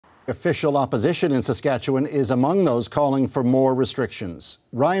Official opposition in Saskatchewan is among those calling for more restrictions.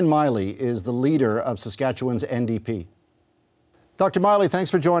 Ryan Meili is the leader of Saskatchewan's NDP. Dr. Meili, thanks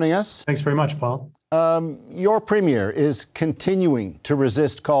for joining us. Thanks very much, Paul. Your Premier is continuing to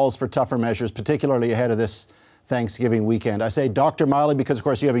resist calls for tougher measures, particularly ahead of this Thanksgiving weekend. I say Dr. Meili because, of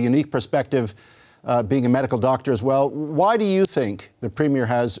course, you have a unique perspective being a medical doctor as well. Why do you think the Premier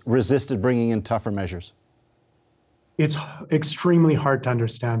has resisted bringing in tougher measures? It's extremely hard to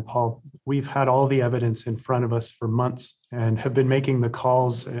understand, Paul. We've had all the evidence in front of us for months and have been making the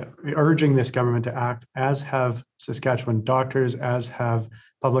calls, urging this government to act, as have Saskatchewan doctors, as have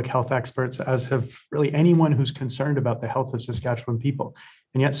public health experts, as have really anyone who's concerned about the health of Saskatchewan people.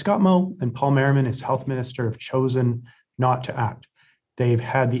 And yet Scott Moe and Paul Merriman, as health minister, have chosen not to act. They've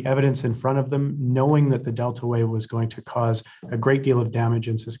had the evidence in front of them, knowing that the Delta wave was going to cause a great deal of damage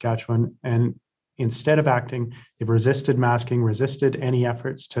in Saskatchewan. And instead of acting, they've resisted masking, resisted any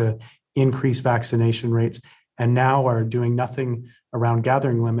efforts to increase vaccination rates, and now are doing nothing around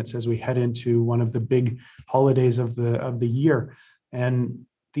gathering limits as we head into one of the big holidays of the year. And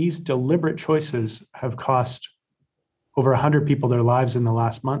these deliberate choices have cost over 100 people their lives in the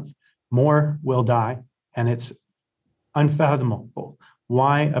last month. More will die, and it's unfathomable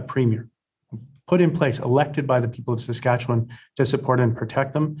why a premier put in place, elected by the people of Saskatchewan to support and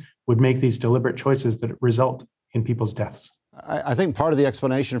protect them, would make these deliberate choices that result in people's deaths. I think part of the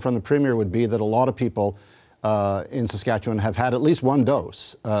explanation from the Premier would be that a lot of people in Saskatchewan have had at least one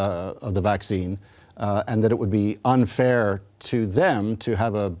dose of the vaccine, and that it would be unfair to them to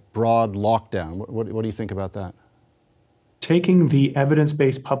have a broad lockdown. What do you think about that? Taking the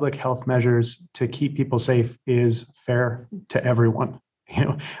evidence-based public health measures to keep people safe is fair to everyone.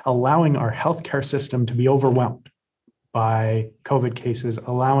 Allowing our healthcare system to be overwhelmed by COVID cases,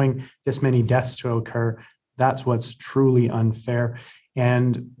 allowing this many deaths to occur, that's what's truly unfair.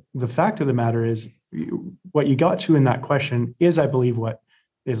 And the fact of the matter is, what you got to in that question is, I believe, what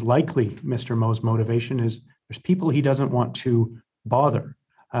is likely Mr. Moe's motivation is there's people he doesn't want to bother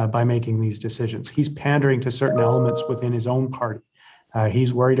by making these decisions. He's pandering to certain elements within his own party.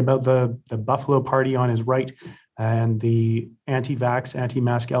 He's worried about the Buffalo Party on his right and the anti-vax,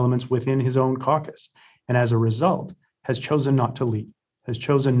 anti-mask elements within his own caucus. And as a result, has chosen not to lead, has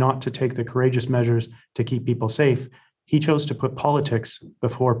chosen not to take the courageous measures to keep people safe. He chose to put politics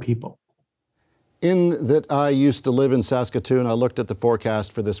before people. In that I used to live in Saskatoon, I looked at the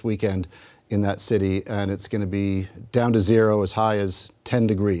forecast for this weekend in that city, and it's going to be down to zero, as high as 10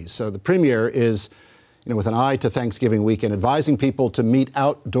 degrees. So the Premier is, with an eye to Thanksgiving weekend, advising people to meet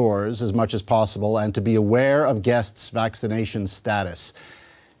outdoors as much as possible and to be aware of guests' vaccination status.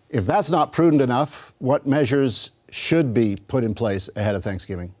 If that's not prudent enough, what measures should be put in place ahead of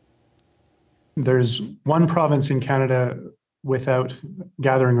Thanksgiving? There's one province in Canada without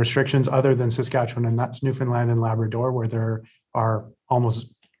gathering restrictions other than Saskatchewan, and that's Newfoundland and Labrador, where there are almost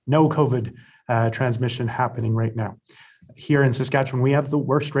no COVID transmission happening right now. Here in Saskatchewan, we have the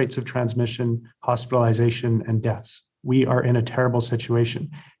worst rates of transmission, hospitalization, and deaths. We are in a terrible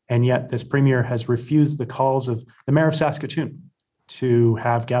situation. And yet this Premier has refused the calls of the Mayor of Saskatoon to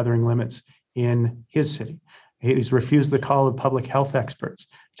have gathering limits in his city. He's refused the call of public health experts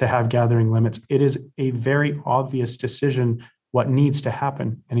to have gathering limits. It is a very obvious decision what needs to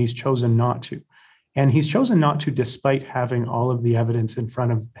happen, and he's chosen not to. And he's chosen not to despite having all of the evidence in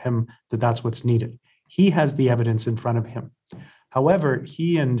front of him that that's what's needed. He has the evidence in front of him. However,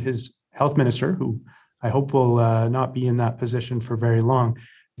 he and his health minister, who I hope will not be in that position for very long,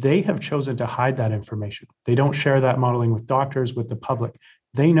 they have chosen to hide that information. They don't share that modeling with doctors, with the public.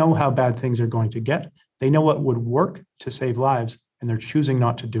 They know how bad things are going to get. They know what would work to save lives, and they're choosing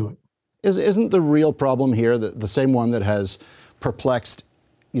not to do it. Isn't the real problem here the same one that has perplexed,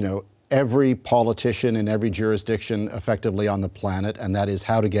 every politician in every jurisdiction effectively on the planet, and that is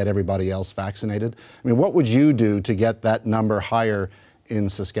how to get everybody else vaccinated? I mean, what would you do to get that number higher in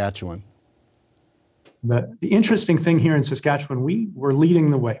Saskatchewan? The interesting thing here in Saskatchewan, we were leading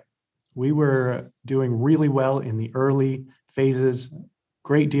the way. We were doing really well in the early phases,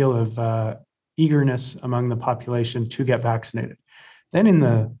 great deal of eagerness among the population to get vaccinated. Then in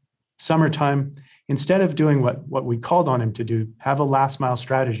the summertime, instead of doing what we called on him to do, have a last mile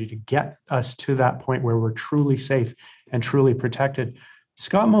strategy to get us to that point where we're truly safe and truly protected,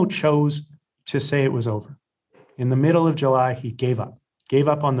 Scott Moe chose to say it was over. In the middle of July, he gave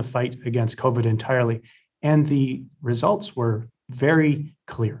up on the fight against COVID entirely. And the results were very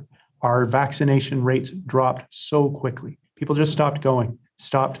clear. Our vaccination rates dropped so quickly. People just stopped going,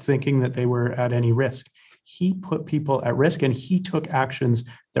 stopped thinking that they were at any risk. He put people at risk, and he took actions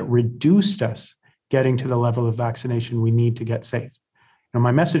that reduced us getting to the level of vaccination we need to get safe.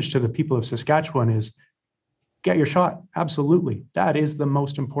 My message to the people of Saskatchewan is get your shot. Absolutely. That is the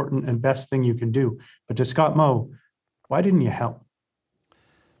most important and best thing you can do. But to Scott Moe, why didn't you help?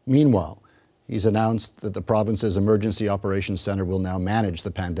 Meanwhile, he's announced that the province's Emergency Operations Centre will now manage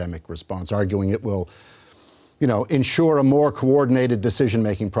the pandemic response, arguing it will, ensure a more coordinated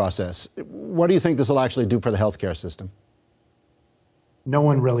decision-making process. What do you think this will actually do for the healthcare system? No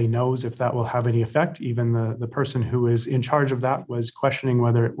one really knows if that will have any effect. Even the person who is in charge of that was questioning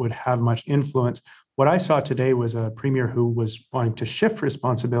whether it would have much influence. What I saw today was a premier who was wanting to shift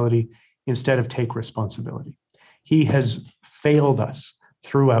responsibility instead of take responsibility. He has failed us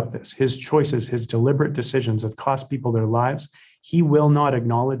throughout this. His choices, his deliberate decisions have cost people their lives. He will not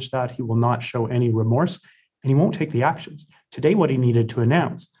acknowledge that. He will not show any remorse, and he won't take the actions. Today, what he needed to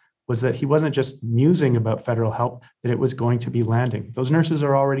announce was that he wasn't just musing about federal help, that it was going to be landing. Those nurses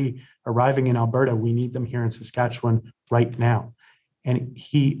are already arriving in Alberta. We need them here in Saskatchewan right now. And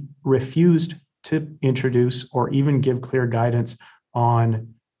he refused to introduce or even give clear guidance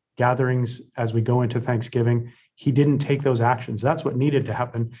on gatherings as we go into Thanksgiving. He didn't take those actions. That's what needed to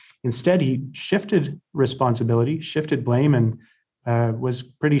happen. Instead, he shifted responsibility, shifted blame, and was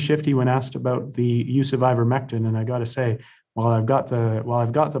pretty shifty when asked about the use of ivermectin. And I got to say, while I've got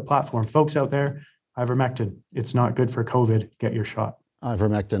the platform, folks out there, ivermectin, it's not good for COVID. Get your shot.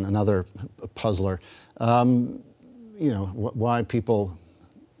 Ivermectin, another puzzler. Why people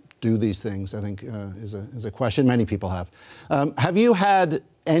do these things, I think, is a question many people have. Have you had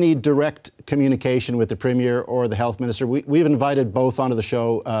any direct communication with the Premier or the Health Minister? We've invited both onto the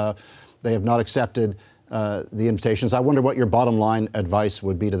show. They have not accepted the invitations. I wonder what your bottom line advice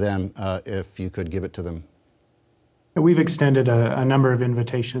would be to them if you could give it to them. We've extended a number of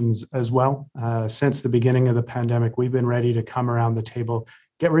invitations as well. Since the beginning of the pandemic, we've been ready to come around the table,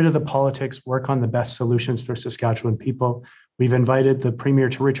 get rid of the politics, work on the best solutions for Saskatchewan people. We've invited the Premier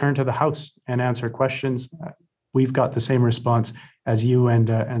to return to the House and answer questions. We've got the same response as you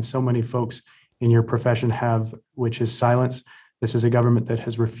and so many folks in your profession have, which is silence. This is a government that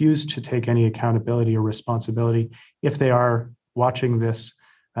has refused to take any accountability or responsibility. If they are watching this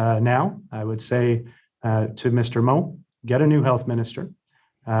now, I would say to Mr. Moe, get a new health minister.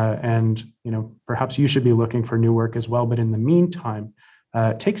 And perhaps you should be looking for new work as well. But in the meantime,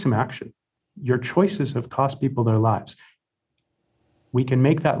 take some action. Your choices have cost people their lives. We can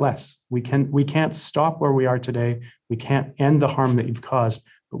make that less. We can't stop where we are today. We can't end the harm that you've caused,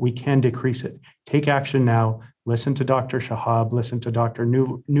 but we can decrease it. Take action now. Listen to Dr. Shahab, listen to Dr.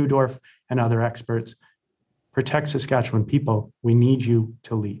 Neudorf and other experts. Protect Saskatchewan people. We need you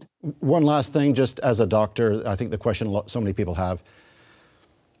to lead. One last thing, just as a doctor, I think the question so many people have,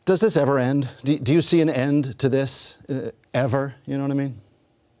 does this ever end? Do you see an end to this ever? You know what I mean?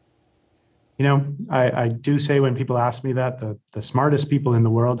 I do say when people ask me that, the smartest people in the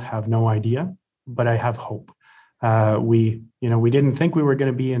world have no idea, but I have hope. We didn't think we were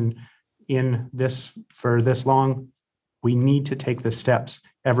going to be in this for this long. We need to take the steps,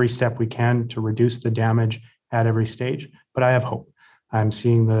 every step we can, to reduce the damage at every stage. But I have hope. I'm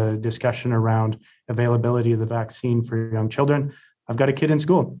seeing the discussion around availability of the vaccine for young children. I've got a kid in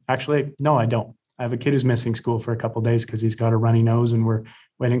school. Actually, no, I don't. I have a kid who's missing school for a couple of days because he's got a runny nose and we're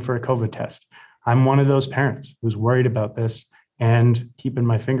waiting for a COVID test. I'm one of those parents who's worried about this and keeping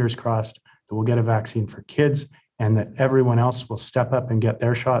my fingers crossed that we'll get a vaccine for kids and that everyone else will step up and get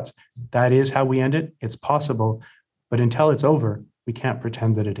their shots. That is how we end it. It's possible, but until it's over, we can't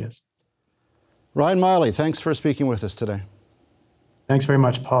pretend that it is. Ryan Meili, thanks for speaking with us today. Thanks very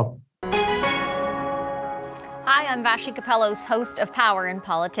much, Paul. Hi, I'm Vashi Capellos, host of Power in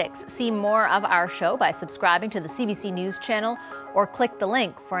Politics. See more of our show by subscribing to the CBC News channel or click the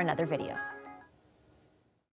link for another video.